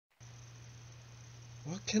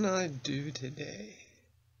What can I do today?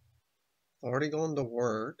 Already gone to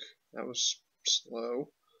work. That was slow.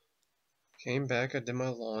 Came back, I did my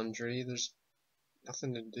laundry. There's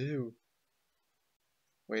nothing to do.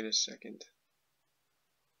 Wait a second.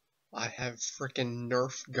 I have frickin'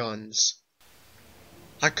 Nerf guns.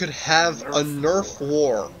 I could have a Nerf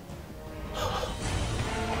War.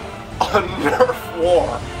 A Nerf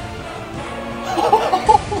War!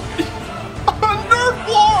 A Nerf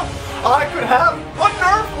War! I could have a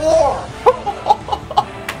Nerf War!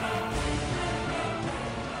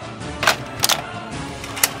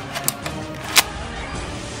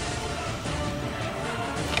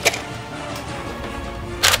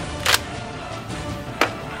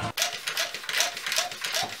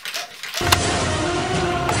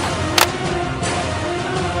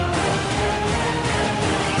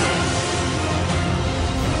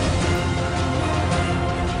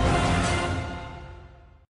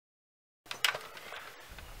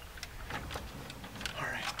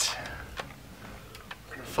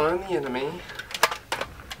 Find the enemy.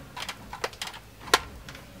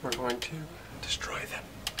 We're going to destroy them.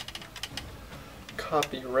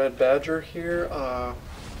 Copy Red Badger here.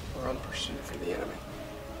 We're on pursuit for the enemy.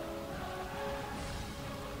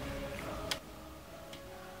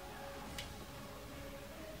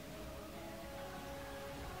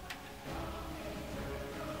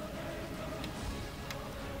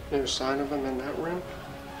 No sign of them in that room.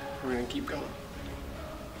 We're gonna keep going.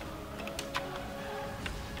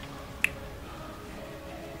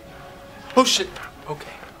 Oh shit! Okay.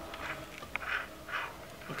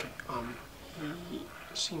 Okay, he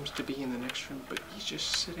seems to be in the next room, but he's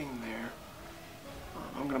just sitting there.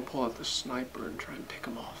 I'm gonna pull out the sniper and try and pick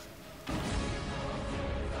him off.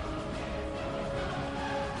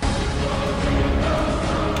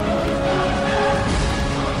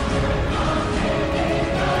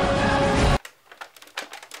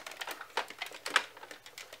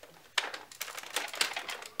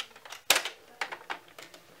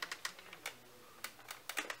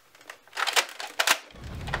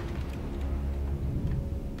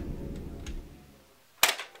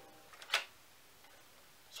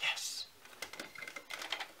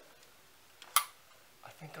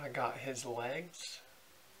 I think I got his legs.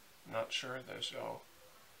 Not sure though, so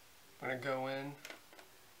I'm gonna go in,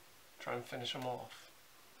 try and finish him off.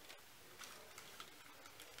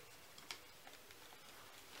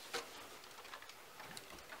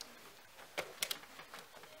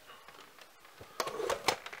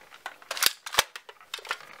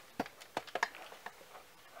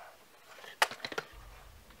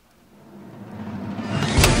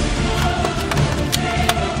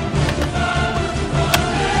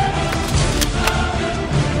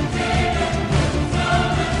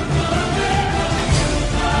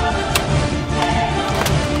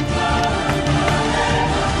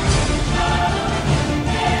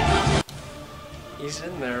 He's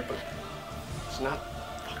in there, but he's not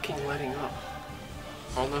fucking letting up.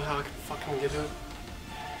 I don't know how I can fucking get it.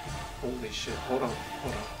 Holy shit, hold on,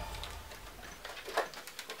 hold on.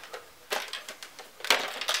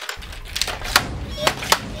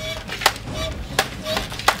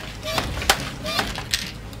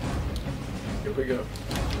 Here we go.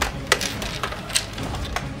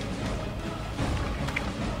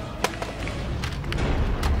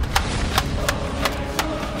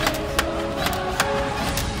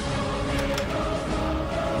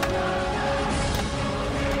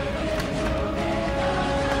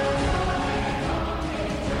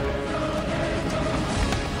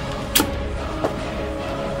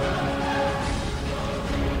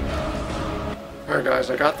 Alright guys,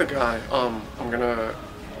 I got the guy. I'm gonna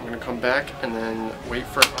come back and then wait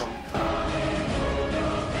for